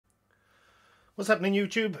What's happening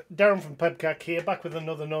YouTube? Darren from Pebcac here, back with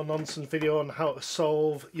another no-nonsense video on how to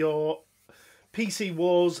solve your PC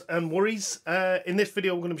woes and worries. In this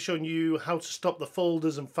video I'm going to be showing you how to stop the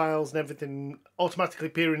folders and files and everything automatically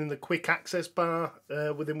appearing in the quick access bar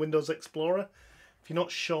within Windows Explorer. If you're not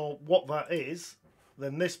sure what that is,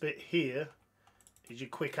 then this bit here is your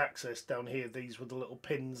quick access down here, these with the little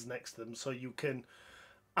pins next to them, so you can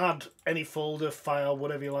add any folder, file,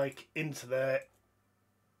 whatever you like into there.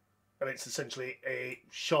 And it's essentially a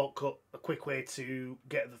shortcut, a quick way to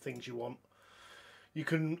get the things you want. You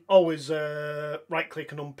can always right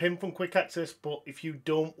click and unpin from quick access, but if you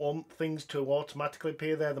don't want things to automatically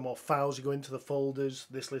appear there, the more files you go into the folders,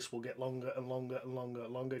 this list will get longer and longer and longer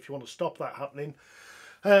and longer. If you want to stop that happening,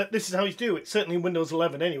 this is how you do it, certainly in Windows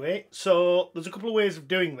 11 anyway. So there's a couple of ways of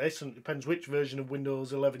doing this, and it depends which version of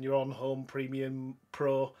Windows 11 you're on, Home, Premium,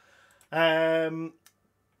 Pro. But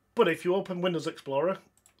if you open Windows Explorer,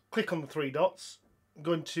 click on the three dots,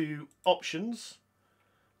 go into Options.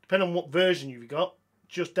 Depending on what version you've got,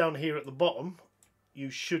 just down here at the bottom, you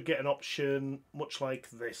should get an option much like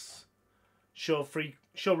this. Show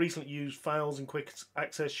recently used files in quick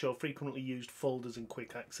access, show frequently used folders in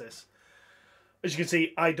quick access. As you can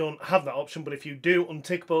see, I don't have that option, but if you do,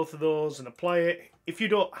 untick both of those and apply it. If you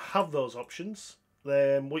don't have those options,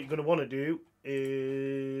 then what you're going to want to do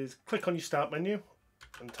is click on your Start menu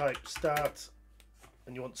and type Start,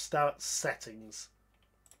 and you want Start Settings.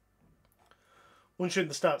 Once you're in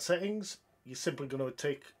the Start Settings, you're simply going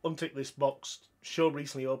to untick this box, Show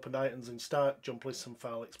Recently Opened Items in Start, Jump Lists and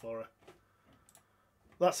File Explorer.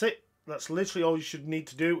 That's it. That's literally all you should need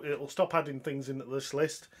to do. It'll stop adding things into this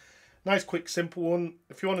list. Nice, quick, simple one.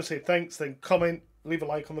 If you want to say thanks, then comment, leave a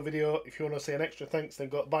like on the video. If you want to say an extra thanks, then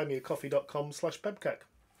go to buymeacoffee.com/pebcac.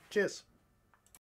 Cheers.